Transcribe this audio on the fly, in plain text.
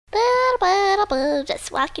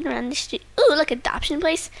Just walking around the street. Ooh, look, adoption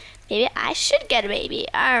place. Maybe I should get a baby.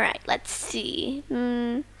 Alright, let's see.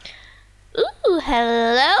 Ooh,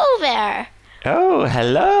 hello there. Oh,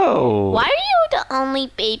 hello. Why are you the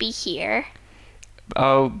only baby here?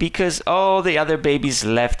 Oh, because all the other babies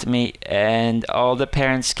left me and all the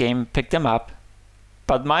parents came pick them up.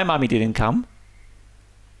 But my mommy didn't come.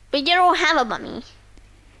 But you don't have a mummy.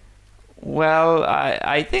 Well,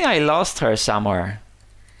 I think I lost her somewhere.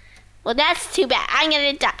 Well, that's too bad. I'm gonna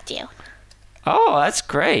adopt you. Oh, that's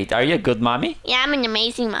great. Are you a good mommy? Yeah, I'm an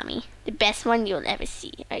amazing mommy. The best one you'll ever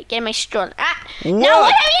see. Alright, get in my stroller. Ah! What? No,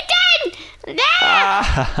 what have you done?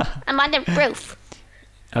 Ah! I'm on the roof.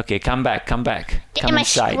 Okay, come back. Get Come in my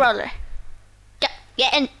inside. stroller.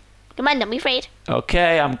 Get in. Come on, don't be afraid.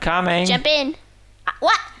 Okay, I'm coming. Jump in.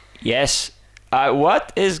 What? Yes.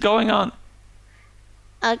 What is going on?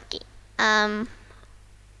 Okay.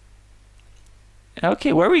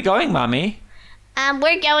 Okay, where are we going, mommy?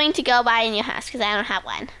 We're going to go buy a new house because I don't have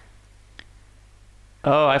one.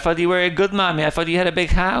 Oh, I thought you were a good mommy. I thought you had a big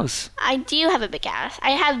house. I do have a big house.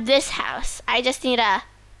 I have this house. I just need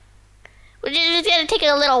we're just gonna take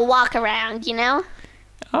a little walk around, you know?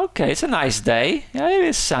 Okay, it's a nice day. Yeah, it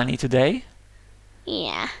is sunny today.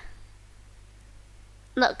 Yeah.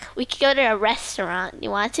 Look, we could go to a restaurant. You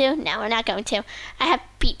want to? No, we're not going to. I have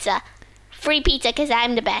pizza. Free pizza because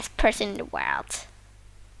I'm the best person in the world.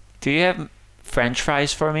 Do you have French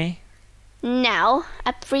fries for me? No,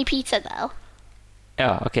 a free pizza though.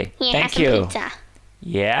 Oh, okay. Here, Thank have some you. pizza.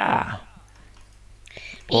 Yeah.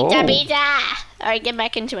 Pizza, Oh. pizza! Alright, get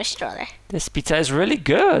back into my stroller. This pizza is really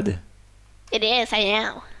good. It is, I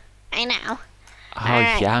know. Oh,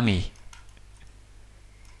 Alright. yummy.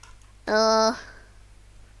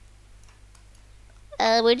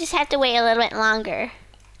 We just have to wait a little bit longer.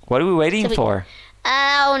 What are we waiting So for?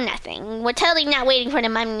 Oh, nothing. We're totally not waiting for the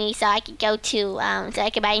money so I could go to, so I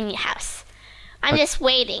could buy a new house. I'm just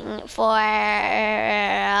waiting for,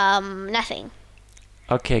 nothing.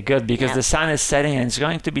 Okay, good, because Yeah. the sun is setting and it's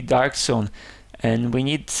going to be dark soon. And we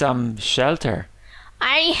need some shelter.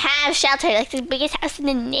 I already have shelter, like the biggest house in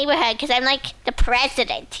the neighborhood, because I'm like the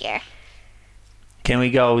president here. Can we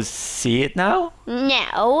go see it now?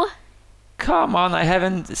 No. Come on, I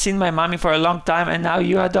haven't seen my mommy for a long time and now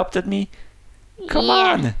you adopted me? Come Yeah.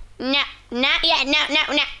 on. No, not yet. No.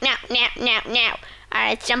 Alright,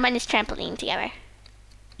 let's jump on this trampoline together.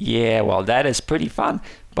 Yeah, well, that is pretty fun.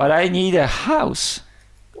 But I need a house.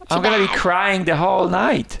 I'm gonna be bad. crying the whole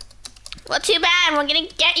night. Well, too bad. We're gonna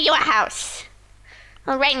get you a house.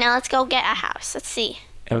 Well, right now, let's go get a house. Let's see.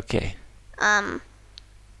 Okay. I'm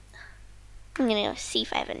gonna go see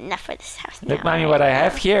if I have enough for this house. Look, now. mommy, what I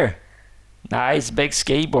have here. Nice big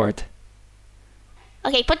skateboard.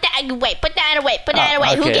 Okay, put that away. Put that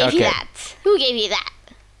away. Who okay, gave you okay. that? Who gave you that?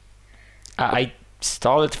 I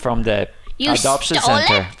stole it from the You adoption stole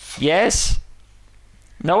center. it? Yes.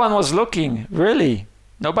 No one was looking, really.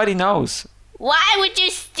 Nobody knows. Why would you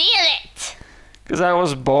steal it? Because I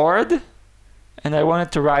was bored and I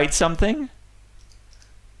wanted to write something.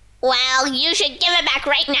 Well, you should give it back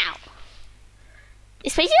right now.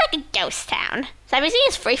 It's basically like a ghost town. So everything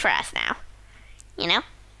is free for us now. You know?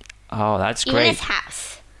 Oh, that's Even great. this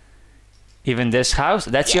house. Even this house?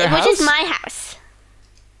 That's your Which house? is my house.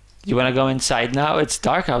 You want to go inside now? It's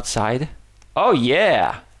dark outside. Oh,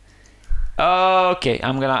 yeah. Okay,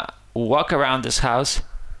 I'm gonna walk around this house.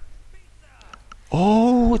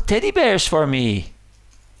 Oh, teddy bears for me.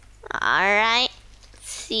 Alright. Let's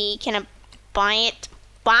see. Can I buy it?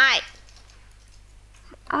 Buy.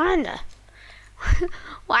 On.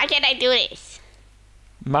 Why can't I do this?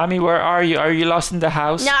 Mommy, where are you? Are you lost in the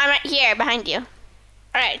house? No, I'm right here behind you.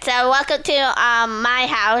 Alright, so welcome to my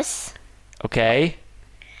house. Okay.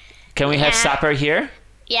 Can we have Yeah. supper here?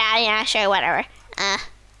 Yeah, sure, whatever.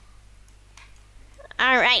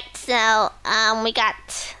 Alright, so we got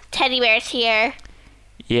teddy bears here.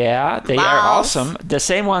 Yeah, they are Balls. awesome. The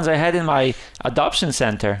same ones I had in my adoption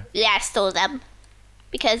center. Yeah, I stole them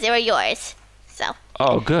because they were yours. So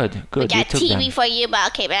Oh, good, we good. You got took TV them. for you, but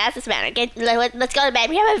okay, but that doesn't matter. Let's go to bed.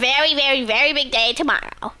 We have a very, very, very big day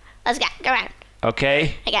tomorrow. Let's go on.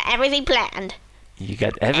 Okay, I got everything planned. you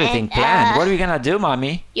got everything And, planned. What are we gonna do,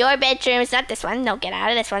 Mommy? Your bedroom is not this one. Don't get out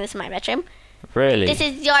of this one. This is my bedroom. Really? This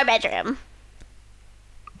is your bedroom.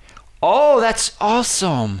 Oh, that's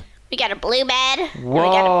awesome. We got a blue bed. And we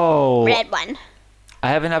Whoa. got a red one. I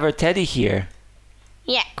have another teddy here.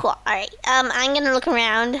 Yeah, cool. All right. I'm gonna look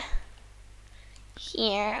around.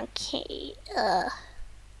 Here, okay. All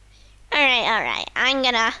right. I'm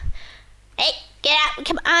gonna. Hey, get out!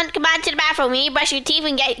 Come on to the bathroom. We need to brush your teeth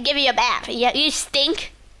and give you a bath. You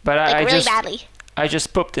stink But like I really just badly. I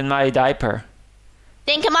just pooped in my diaper.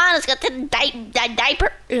 Then come on, let's go to the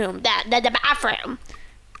diaper room, the bathroom.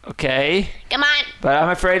 Okay. Come on. But I'm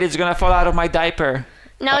afraid it's gonna fall out of my diaper.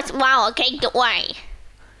 No, it's wow. Okay, don't worry.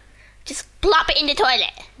 Just plop it in the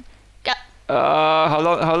toilet. Go.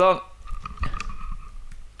 Hold on.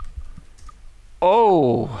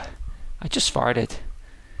 Oh, I just farted.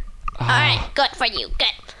 Oh. All right, good for you. Good.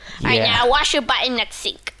 All right, Yeah. now wash your butt in the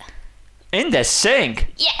sink. In the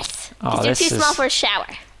sink? Yes. Oh, Because you're this too small is- for a shower.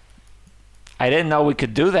 I didn't know we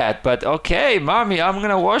could do that, but okay, Mommy, I'm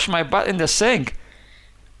gonna wash my butt in the sink.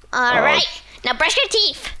 All right. Now brush your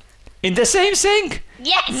teeth. In the same sink?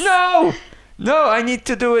 Yes. No, I need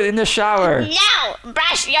to do it in the shower. No,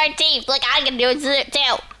 brush your teeth. Look, I'm gonna do it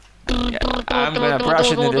too. I'm gonna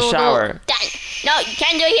brush it in the shower. Done. No, you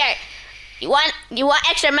can't do it here. You want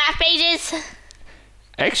extra math pages?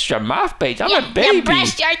 Extra math page? I'm Yeah, a baby. now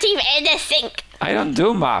brush your teeth in the sink. I don't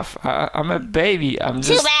do math. I'm a baby. I'm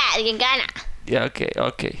Too just... bad, you're gonna. Yeah,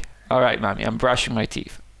 okay. All right, Mommy, I'm brushing my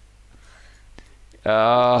teeth.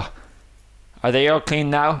 Are they all clean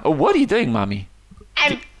now? Oh, what are you doing, Mommy?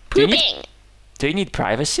 I'm do you pooping. Do you need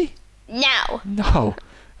privacy? No. No.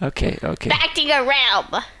 Okay. Back to your realm.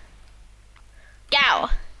 Go.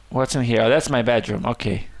 What's in here? Oh, that's my bedroom.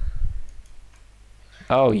 Okay.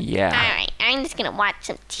 Oh, yeah. Alright, I'm just gonna watch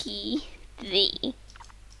some TV.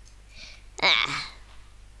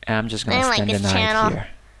 I'm just I gonna don't like spend the this night channel. here.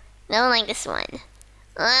 I don't like this one.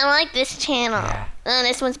 I don't like this channel. Yeah. Oh,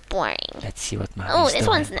 this one's boring. Let's see what Mommy's Oh, this doing.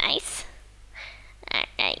 one's nice.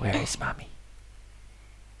 Alright. Where is Mommy?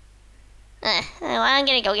 Well, I'm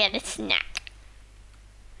gonna go get a snack.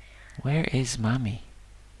 Where is Mommy?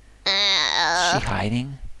 Is she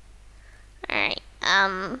hiding? Alright,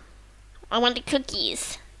 I want the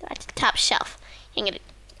cookies. They're at the top shelf. I'm gonna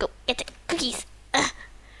go get the cookies.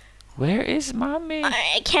 Where is Mommy?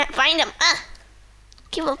 I can't find them.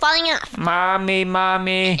 Keep on falling off.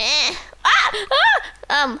 Mommy.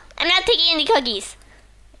 I'm not taking any cookies.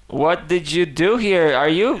 What did you do here? Are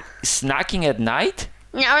you snacking at night?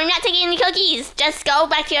 No, I'm not taking any cookies. Just go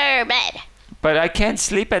back to your bed. But I can't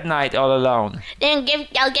sleep at night all alone. Then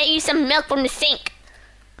I'll get you some milk from the sink.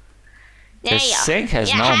 There The you go. sink has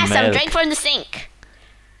yeah, no have some. milk. Drink from the sink.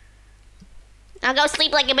 Now go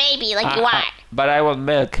sleep like a baby, like you are. But I want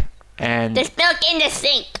milk. And There's milk in the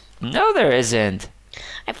sink. no, there isn't.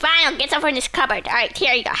 Alright, fine, I'll get some from this cupboard. Alright,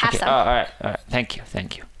 here you go. Have Okay, some. all right. Thank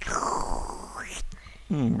you.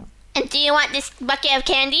 And do you want this bucket of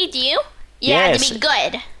candy? Do you? You have Yes. to be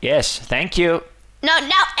good. Yes, thank you. No,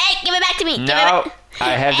 hey, give it back to me. Give it No, back.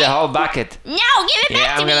 I have the whole bucket. No, give it back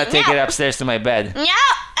Yeah, to I'm me. gonna take no. it upstairs to my bed. No,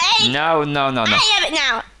 hey. No. I have it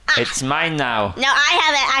now. It's mine now. No,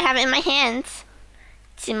 I have it in my hands.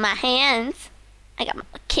 It's in my hands. I got my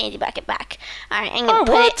candy bucket back. Alright, I'm gonna Oh,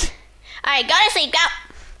 put what? it. Alright, go to sleep, go.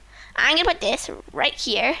 I'm gonna put this right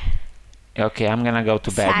here. Okay, I'm gonna go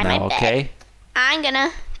to bed Inside my now, bed. okay? I'm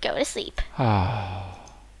gonna go to sleep. Oh.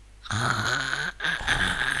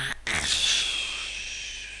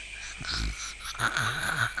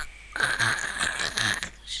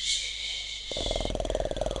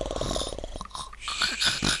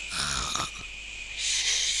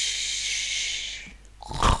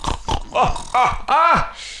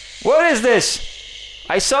 What is this?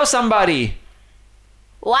 I saw somebody.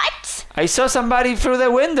 What? I saw somebody through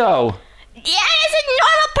the window. Yeah, there's a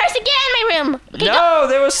normal person. Get in my room. Okay, No,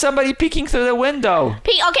 there was somebody peeking through the window.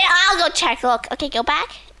 Okay, I'll go check. Look. Okay, go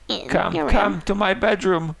back in your room. Come to my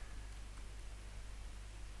bedroom.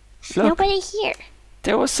 Look, Nobody here.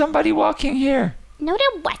 there was somebody walking here. No,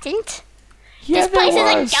 there wasn't. Yeah, This place there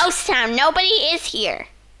is was. a ghost town. Nobody is here.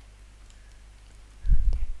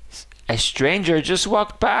 A stranger just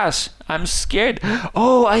walked past. I'm scared.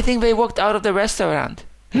 Oh, I think they walked out of the restaurant.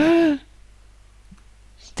 There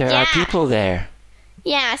Yeah. are people there.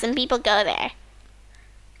 Yeah, some people go there.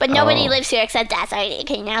 But nobody Oh. lives here except us. Alright,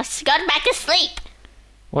 okay, now go back to sleep.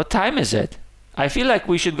 What time is it? I feel like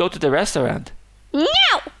we should go to the restaurant. No!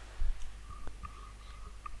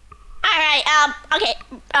 Alright, okay,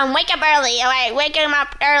 wake up early. Alright, wake him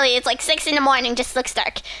up early. It's like 6 in the morning, just looks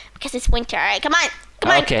dark. Because it's winter. Alright, come on.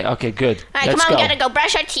 Come on. Okay, good. Alright, Let's come on, go. we gotta go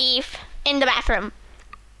brush our teeth in the bathroom.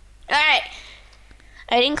 Alright.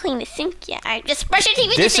 I didn't clean the sink yet. Alright, just brush your teeth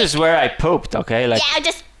with This the is sink. where I pooped, okay? Like, Yeah,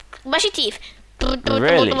 just brush your teeth.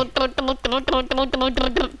 Really?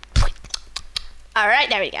 Alright,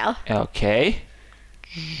 there we go. okay.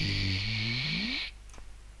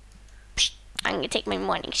 I'm gonna take my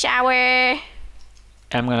morning shower.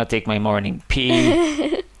 I'm gonna take my morning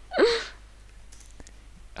pee.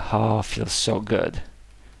 Oh, feels so good.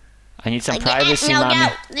 I need some privacy, no, mommy.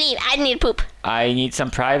 go. Leave. I need to poop. I need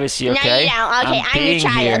some privacy, No, okay? you don't. Okay, I'm your peeing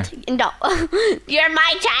child. here. No, you're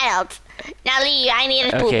my child. Now leave. I need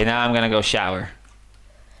a poop. Okay, now I'm gonna go shower.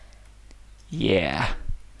 Yeah.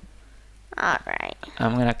 All right.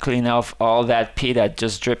 I'm gonna clean off all that pee that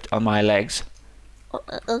just dripped on my legs.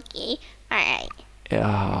 Okay. All right.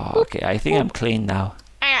 Oh, okay, I think I'm clean now.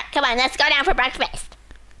 All right. Come on. Let's go down for breakfast.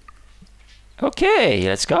 Okay,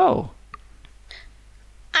 let's go.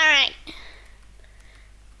 All right.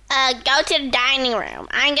 Go to the dining room.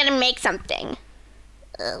 I'm gonna make something.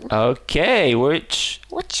 Okay, which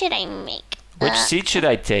What should I make? seat should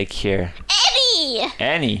I take here? Eddie!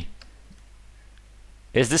 Any.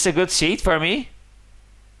 Is this a good seat for me?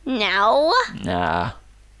 No. Nah.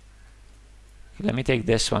 Let me take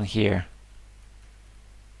this one here.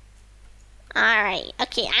 Alright.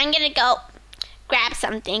 Okay, I'm gonna go grab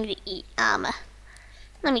something to eat.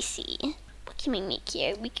 Let me see. What can we make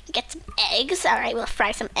here? We can get some eggs. Alright, we'll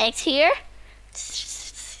fry some eggs here.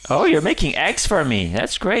 Oh, you're making eggs for me.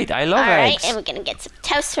 That's great. I love Alright, eggs. and we're gonna get some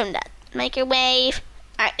toast from the microwave.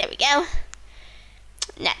 Alright, there we go.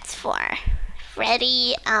 That's for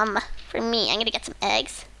Freddy. For me, I'm gonna get some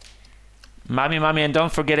eggs. Mommy, and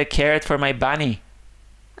don't forget a carrot for my bunny.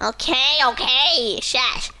 Okay.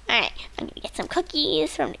 Shush. Alright, I'm gonna get some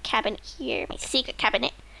cookies from the cabinet here, my secret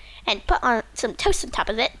cabinet, and put on some toast on top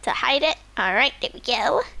of it to hide it. Alright, there we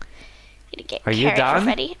go. Gonna get Are you carrot done? for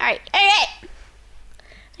Freddy. Alright.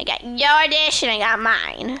 I got your dish and I got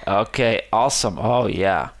mine. Okay, awesome. Oh,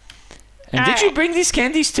 yeah. And did Alright. you bring these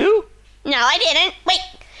candies too? No, I didn't. Wait,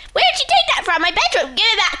 where did you take that from? My bedroom. Give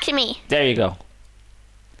it back to me. There you go.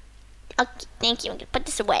 Okay, thank you. I'm gonna put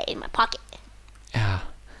this away in my pocket. Yeah.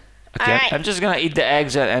 Okay, Alright. I'm just gonna eat the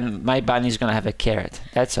eggs and my bunny's gonna have a carrot.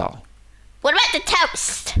 That's all. What about the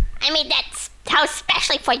toast? I made that toast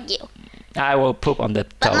especially for you. I will poop on the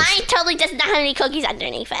But toast. mine totally does not have any cookies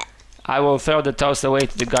underneath it. I will throw the toast away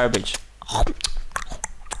to the garbage.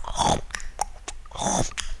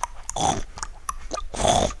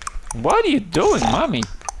 What are you doing, Mommy?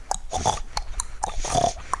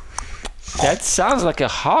 That sounds like a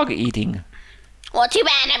hog eating. Well, too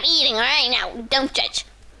bad I'm eating. All right, now don't judge.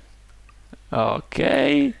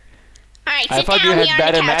 Okay. All right, I sit thought down you had here on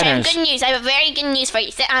better the couch. I have manners. good news. I have a very good news for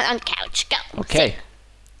you. Sit on the couch. Go. Okay.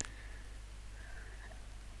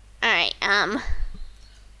 All right.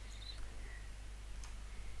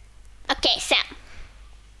 Okay, so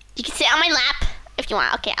you can sit on my lap if you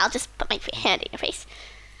want. Okay, I'll just put my hand in your face.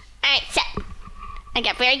 All right, so I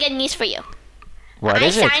got very good news for you. What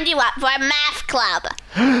is I it? signed you up for a math club.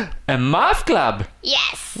 A math club?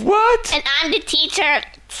 Yes. What? And I'm the teacher of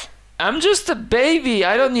it. I'm just a baby.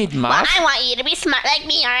 I don't need Well, math. I want you to be smart like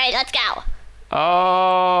me. All right, let's go.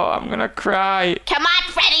 Oh, I'm gonna cry. Come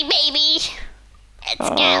on, Freddy, baby. Let's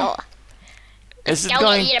go. Is it Go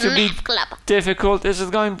going get to a be math club. difficult? Is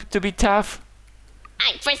it going to be tough?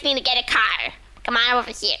 I first need to get a car. Come on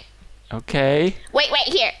over here. Okay. Wait,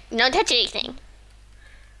 here. Don't touch anything.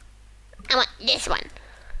 I want this one.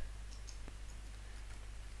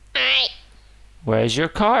 Alright, Where's your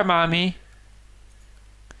car, Mommy?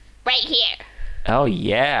 right here. Oh,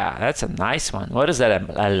 yeah. That's a nice one. What is that, a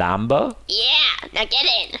Lambo? Yeah, now get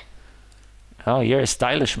in. Oh, you're a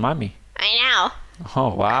stylish mommy. I know.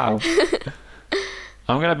 Oh, wow.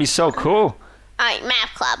 I'm gonna be so cool. Alright,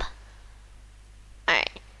 math club.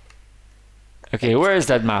 Alright, Okay, where is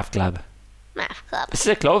that math club? math club. This is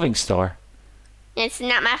a clothing store. It's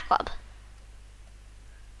not math club.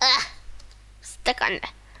 Ugh. Stuck on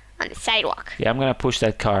the sidewalk. Yeah, I'm gonna push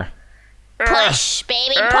that car. Push,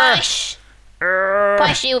 baby, push.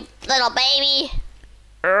 Push, you little baby.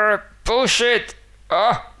 Push it!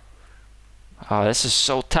 Oh, this is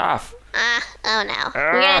so tough. Oh no.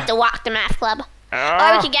 We're gonna have to walk to math club.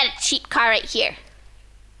 Or we could get a cheap car right here.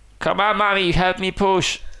 Come on, Mommy, help me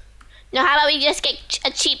push. No, how about we just get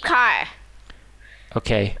a cheap car?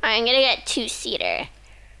 Okay. Alright, I'm gonna get a 2-seater.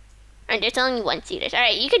 And there's only 1-seaters.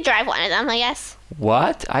 Alright, you could drive one of them, I guess.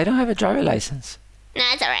 What? I don't have a driver license. No,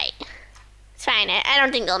 it's alright. It's fine. I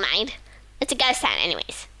don't think they'll mind. It's a ghost town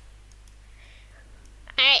anyways.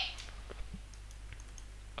 Alright,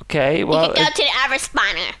 Okay, you well. can go to the other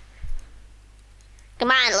spawner.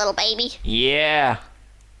 Come on, little baby. Yeah.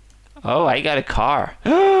 Oh, I got a car.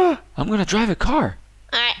 I'm gonna drive a car.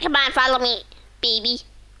 Alright, come on, follow me, baby.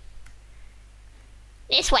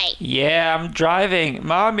 This way. Yeah, I'm driving.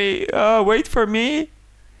 Mommy, wait for me.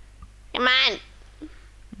 Come on.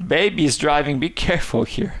 Baby's driving. Be careful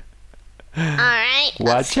here. Alright.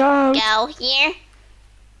 Watch out. Go here.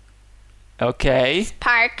 Okay.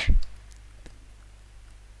 Park.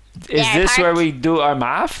 Is There, this where parked. we do our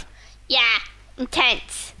math? Yeah,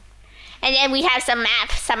 intense. And then we have some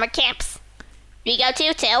math summer camps. We go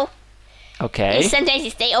to too. Okay. And sometimes you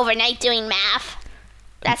stay overnight doing math.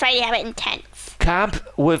 That's why they have it in tents. Camp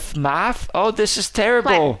with math? Oh, this is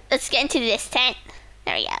terrible. What? Let's get into this tent.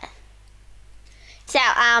 There we go. So,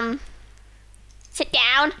 sit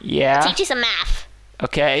down. Yeah. I'll teach you some math.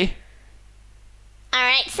 Okay.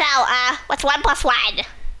 Alright, so, what's 1 plus 1?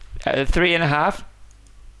 3.5.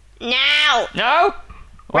 No! No?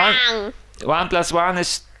 Wrong. 1 plus 1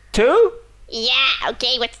 is 2? Yeah,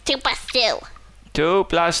 okay, what's 2 plus 2? 2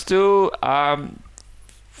 plus 2,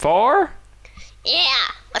 4? Yeah,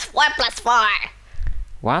 what's 4 plus 4?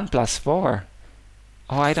 1 plus 4.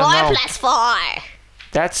 Oh, I don't 4 know. plus 4.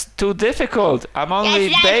 That's too difficult. I'm only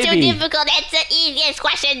That's not baby. too difficult, that's the easiest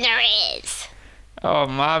question there is. Oh,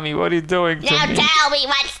 mommy, what are you doing to Now me? tell me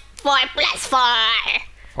what's 4 plus 4?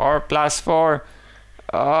 4 plus 4.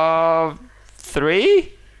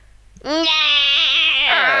 3? No!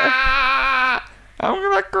 Ah, I'm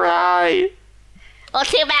gonna cry. Well,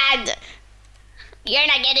 too bad. You're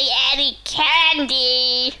not getting any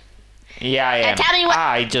candy. Yeah, I am. tell me what-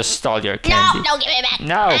 I just stole your candy. No, give it back.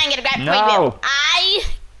 No. I'm gonna grab it No. from you. I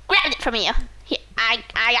grabbed it from you. Here, I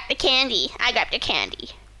got the candy. I grabbed your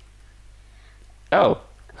candy. Oh,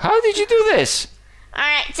 how did you do this?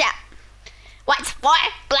 Alright, so what's 4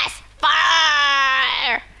 plus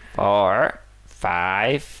 4? 4,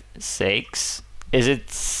 5, 6. Is it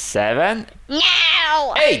 7?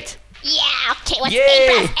 No! 8. Yeah, okay, what's Yay!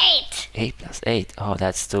 8 plus 8? 8 plus 8. Oh,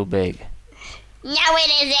 that's too big. No,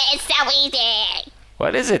 it isn't. It's so easy.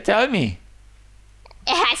 What is it? Tell me.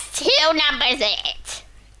 It has 2 numbers in it.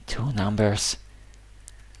 2 numbers.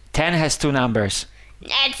 10 has 2 numbers.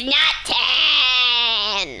 It's not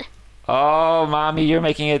 10. Oh, mommy, you're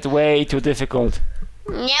making it way too difficult.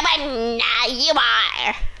 No, but nah, you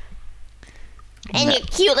are. And No. your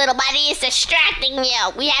cute little buddy is distracting you.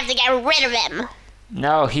 We have to get rid of him.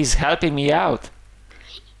 No, he's helping me out.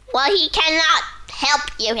 Well, he cannot help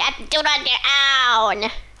you. You have to do it on your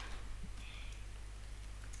own.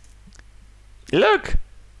 Look,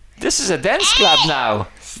 this is a dance club now.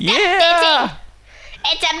 Stop Yeah. dancing.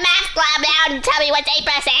 It's a math club now, and tell me what's 8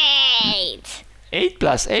 plus 8. 8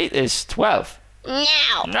 plus 8 is 12.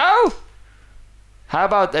 No. No. How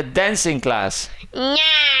about a dancing class? No.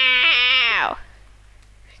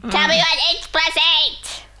 Tell me what 8 plus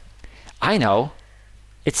 8. I know.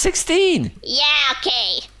 It's 16. Yeah,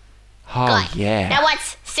 okay. Oh, Good. yeah. Now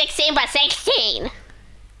what's 16 plus 16?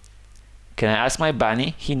 Can I ask my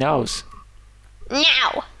bunny? He knows.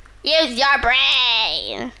 No. Use your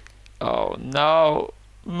brain. Oh, no.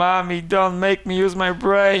 Mommy, don't make me use my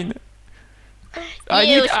brain. I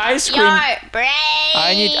need Use ice cream. your brain.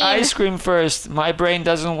 I need ice cream first. My brain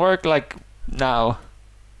doesn't work like now.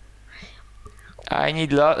 I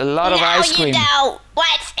need a lot of ice cream. No, you don't.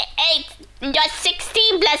 What's 8? Just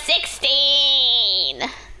 16 plus 16.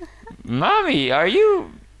 Mommy, are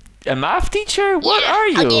you a math teacher? What Yeah, are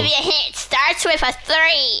you? I'll give you a hint. It starts with a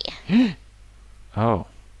 3. Oh.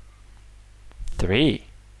 3.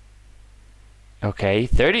 Okay,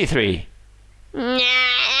 33.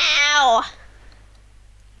 No.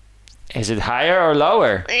 Is it higher or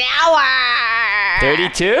lower? Lower.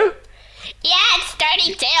 32? Yeah, it's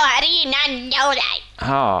 32. How do you not know that?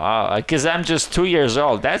 Oh, because I'm just 2 years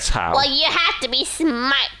old. That's how. Well, you have to be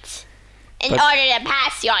smart in But- order to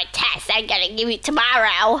pass your test I'm gonna give you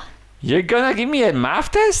tomorrow. You're gonna give me a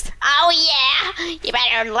math test? Oh, yeah. You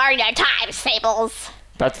better learn your times tables.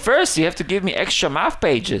 But first, you have to give me extra math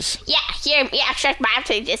pages. Yeah, here, yeah, check my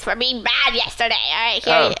pages for being bad yesterday. All right,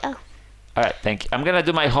 here Oh. you go. All right, thank you. I'm gonna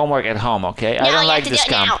do my homework at home, okay? No, I don't you like have to this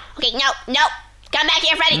do it camp. now. Okay, no. Come back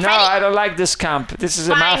here, Freddy. No, Freddy. I don't like this camp. This is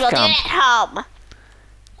a Fine, math we'll do camp. it at home.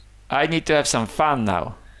 I need to have some fun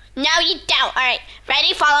now. No, you don't. All right,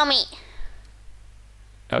 Freddy, follow me.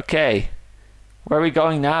 Okay. Where are we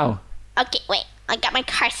going now? Okay, wait. I got my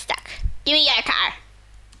car stuck. Give me your car.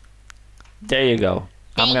 There you go.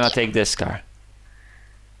 I'm Thank gonna you. take this car.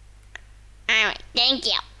 All right, thank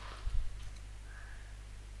you.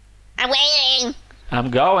 I'm waiting. I'm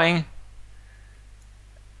going.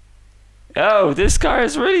 Oh, this car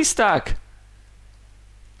is really stuck.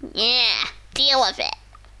 Yeah, deal with it.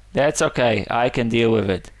 That's okay. I can deal with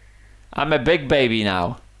it. I'm a big baby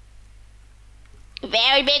now.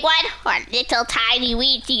 Very big one or little tiny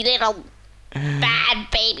weedy little bad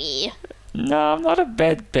baby? No, I'm not a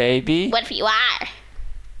bad baby. What if you are?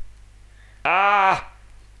 Ah!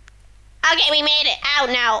 Okay, we made it. Oh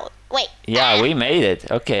no. Wait. Yeah, we made it.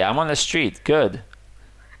 Okay, I'm on the street. Good.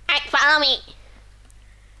 Alright, follow me.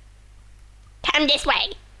 Come this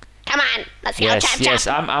way. Come on. Let's go chop Yes,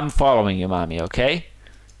 chop. I'm following you, mommy, okay?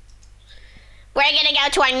 We're gonna go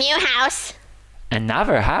to our new house.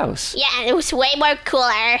 Another house? Yeah, it was way more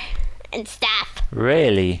cooler and stuff.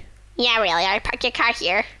 Really? Yeah, really. Alright, park your car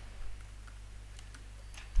here.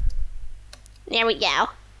 There we go.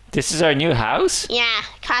 This is our new house? Yeah,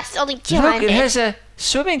 costs only 200. Look, it has a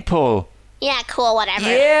swimming pool. Yeah, cool, whatever.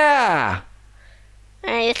 Yeah.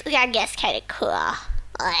 Alright, I guess kind of cool.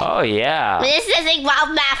 Alright. Oh, yeah. This doesn't involve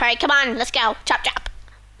math, alright? Come on, let's go. Chop, chop.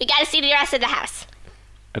 We gotta see the rest of the house.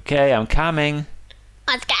 Okay, I'm coming.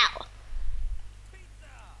 Let's go.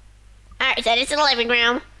 Alright, so this is the living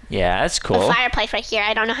room. Yeah, that's A cool. fireplace right here.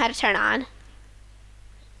 I don't know how to turn on.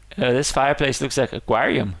 This fireplace looks like an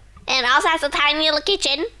aquarium. And it also has a tiny little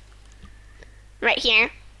kitchen. Right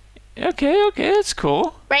here. Okay, that's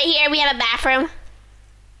cool. Right here we have a bathroom.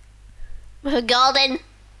 With a golden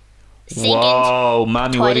sink and Whoa,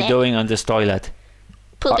 Mommy, what are you toilet. doing on this toilet?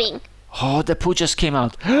 pooping. Oh, the poo just came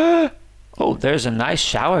out. Oh, there's a nice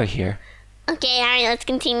shower here. Okay, alright, let's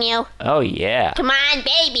continue. Oh, yeah. Come on,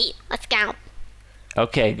 baby. Let's go.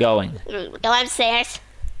 Okay, going. Go upstairs.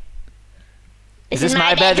 Is this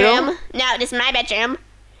my bedroom? No, this is my bedroom.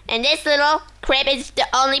 And this little crib is the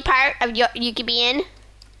only part of you could be in.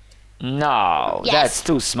 No, Yes. that's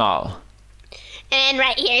too small. And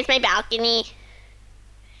right here is my balcony.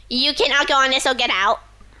 You cannot go on this or get out.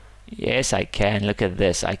 Yes, I can. Look at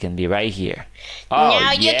this. I can be right here. Oh,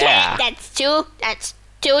 No, you yeah. can't. That's too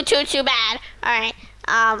bad. Alright.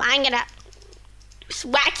 I'm gonna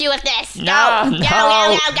whack you with this. No, go,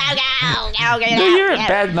 no. Go. You're a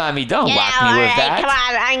bad mommy. Don't Get whack out, me with alright, that. come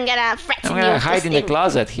on. I'm gonna fret I'm you gonna with hide this in the thing.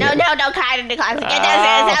 closet here. No, don't hide in the closet. Get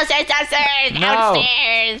Oh. downstairs. No.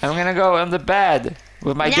 Downstairs. I'm gonna go on the bed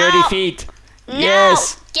with my No. dirty feet. No,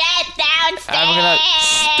 Yes. get downstairs. I'm gonna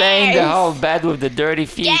stain the whole bed with the dirty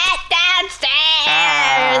feet. Get downstairs.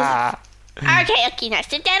 Ah. Okay, now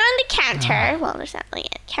sit down on the counter. Well, there's not really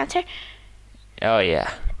a counter. Oh, yeah.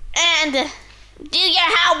 And do your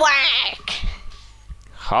homework.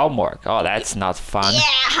 Homework. Oh, that's not fun. Yeah,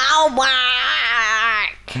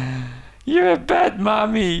 homework. You're a bad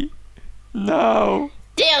mommy. No.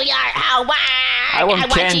 Do your homework. I want you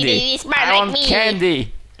to candy. be smart I like want me.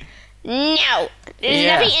 candy. No, there's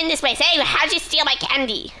Yeah. nothing in this place. Hey, how'd you steal my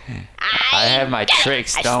candy? I have my got it.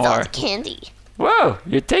 tricks, I don't stole worry. the candy. Whoa,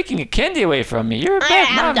 you're taking a candy away from me. You're a bad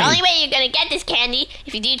mommy. The only way you're gonna get this candy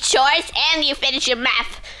if you do chores and you finish your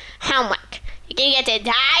math homework. You're gonna get the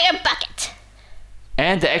entire bucket.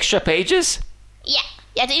 And the extra pages? Yeah,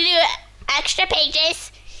 you have to do extra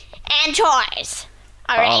pages and chores.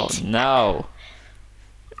 All right. Oh, no.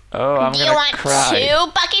 Oh, I'm do you gonna want cry. 2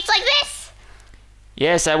 buckets like this?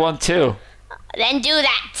 Yes, I want 2. Then do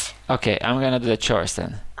that. Okay, I'm gonna do the chores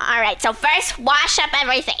then. All right. So first, wash up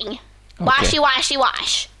everything. Washy,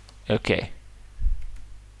 wash. Okay.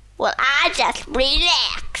 Well, I just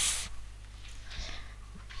relax.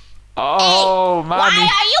 Oh, Why mommy.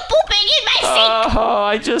 are you pooping in my sink? Oh,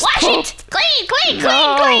 I just Wash pooped. it. Clean No. it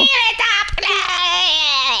up. Clean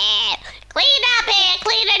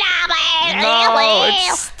it up. No,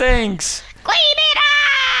 it stinks. Clean it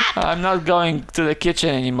up. I'm not going to the kitchen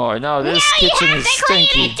anymore. No, this No, you kitchen have is to clean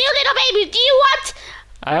stinky. it, little baby. Do you want?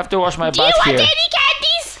 I have to wash my Do you butt want here. any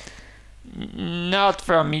candies? Not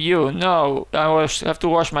from you, no. Have to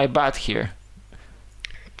wash my butt here.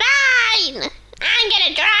 Fine. I'm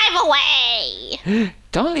gonna drive away.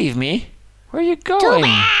 Don't leave me. Where are you Too going?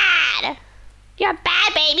 bad. You're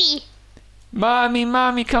bad, baby.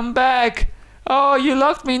 Mommy, come back. Oh, you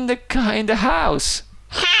locked me in the house.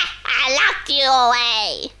 Ha! I locked you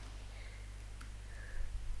away.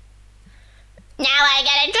 Now I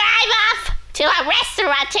gotta drive off to a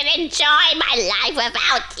restaurant and enjoy my life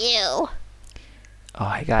without you. Oh,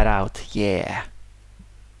 I got out. Yeah.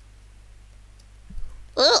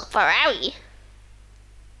 Ooh, Ferrari.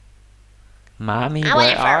 Mommy, I want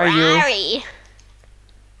where a are you? Ferrari.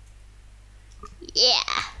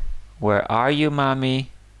 Yeah, Where are you,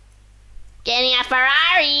 Mommy? getting a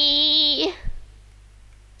Ferrari.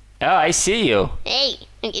 Oh, I see you. Hey,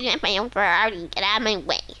 I'm getting my own Ferrari. Get out of my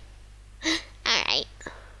way. Alright.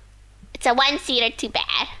 It's a 1-seater, too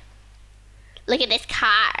bad. Look at this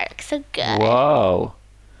car. It looks so good. Whoa.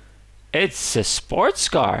 It's a sports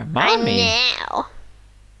car, Mommy. I know.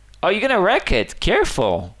 Oh, you're gonna wreck it.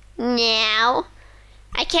 Careful. No.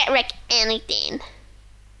 I can't wreck anything.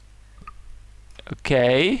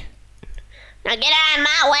 Okay. Now get out of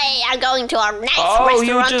my way. I'm going to a nice Oh, restaurant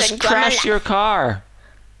you and just enjoy my crashed life. your car.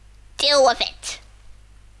 Deal with it.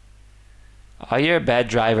 Oh, you're a bad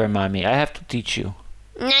driver, Mommy. I have to teach you.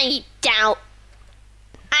 No, you don't.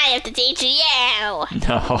 I have to teach you.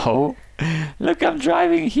 No. Look, I'm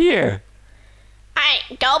driving here.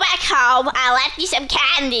 Alright, go back home. I left you some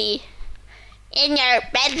candy. In your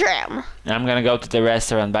bedroom. I'm gonna go to the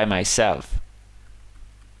restaurant by myself.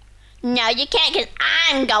 No, you can't, because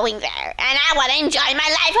I'm going there. And I want to enjoy my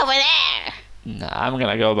life over there. No, I'm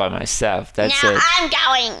gonna go by myself. That's no, it. I'm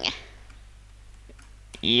going.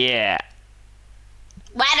 Yeah.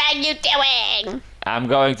 What are you doing? I'm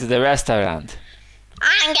going to the restaurant.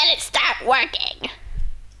 I'm gonna start working.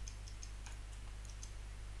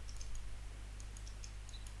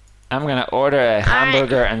 I'm gonna order a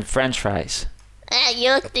hamburger and French fries.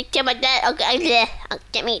 You think about that? Okay,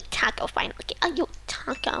 get me a taco, fine. Okay, you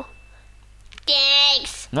taco.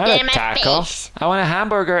 Thanks. Not Get a in my taco. face. I want a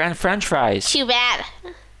hamburger and French fries. Too bad.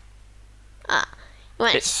 You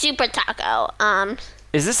want a super taco?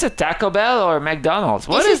 Is this a Taco Bell or McDonald's?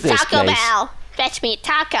 What this is this Taco place? Bell. Fetch me a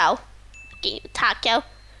taco. Give you a taco.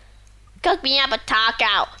 Cook me up a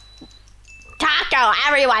taco. Taco.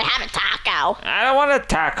 Everyone have a taco. I don't want a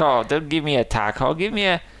taco. Don't give me a taco. Give me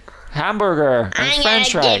a hamburger and I'm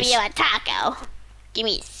French gonna fries. give you a taco. Give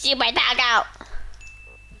me a super taco.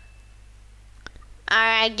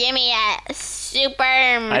 Alright, give me a super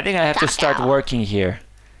I think I have to start taco. working here.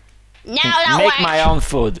 No, don't Make work. my own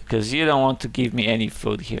food, because you don't want to give me any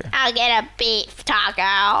food here. I'll get a beef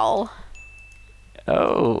taco.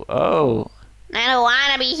 Oh. I don't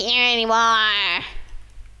want to be here anymore.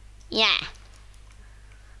 Yeah.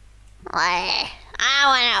 I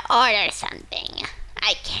want to order something.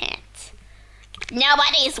 I can't.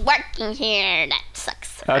 Nobody's working here. That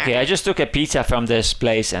sucks. Okay, I just took a pizza from this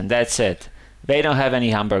place and that's it. They don't have any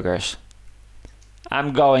hamburgers.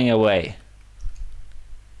 I'm going away.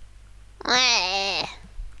 Well,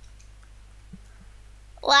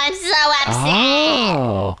 I'm so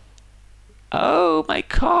upset. Oh, my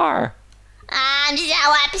car. I'm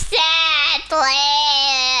so upset.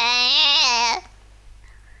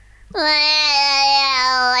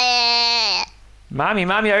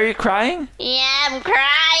 Mommy, are you crying? Yeah, I'm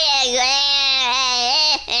crying.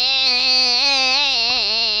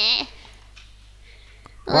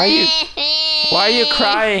 Why are you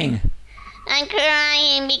crying? I'm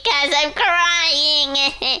crying because I'm crying.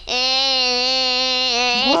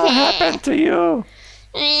 What happened to you?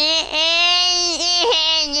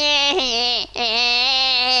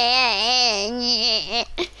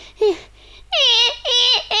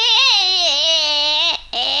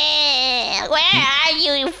 Where are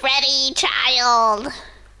you, Freddy, child?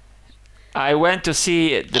 I went to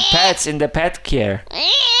see the pets in the pet care,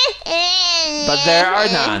 but there are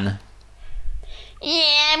none.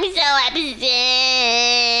 Yeah, I'm so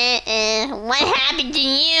upset. What happened to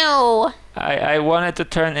you? I wanted to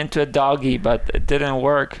turn into a doggy, but it didn't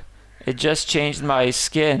work. It just changed my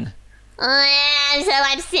skin. I'm so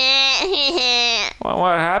upset.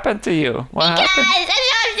 What happened to you? What happened? I'm so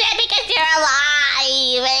upset because you're alive.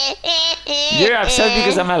 You're upset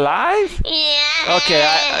because I'm alive? Yeah. Okay,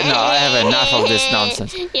 I have enough of this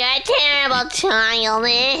nonsense. You're a terrible child. No,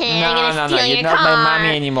 you're not my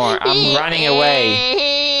mommy anymore. I'm running away.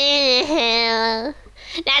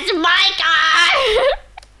 That's my car.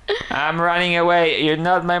 I'm running away. You're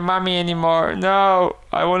not my mommy anymore. No,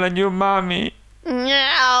 I want a new mommy.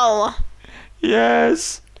 No.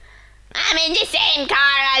 Yes. I'm in the same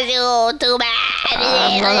car as you. Too bad.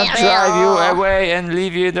 I'm gonna drive you away and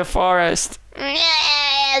leave you in the forest.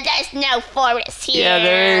 There's no forest here. Yeah,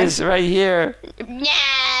 there is, right here. No.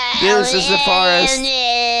 This is the forest.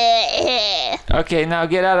 Okay, now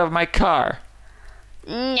get out of my car.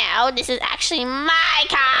 No, this is actually my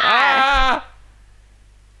car. Ah!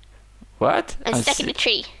 What? I'm stuck in the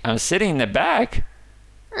tree. I'm sitting in the back.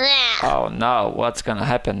 Yeah. Oh no, what's gonna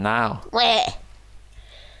happen now? Wait.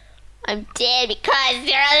 I'm dead because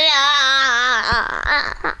you're alive.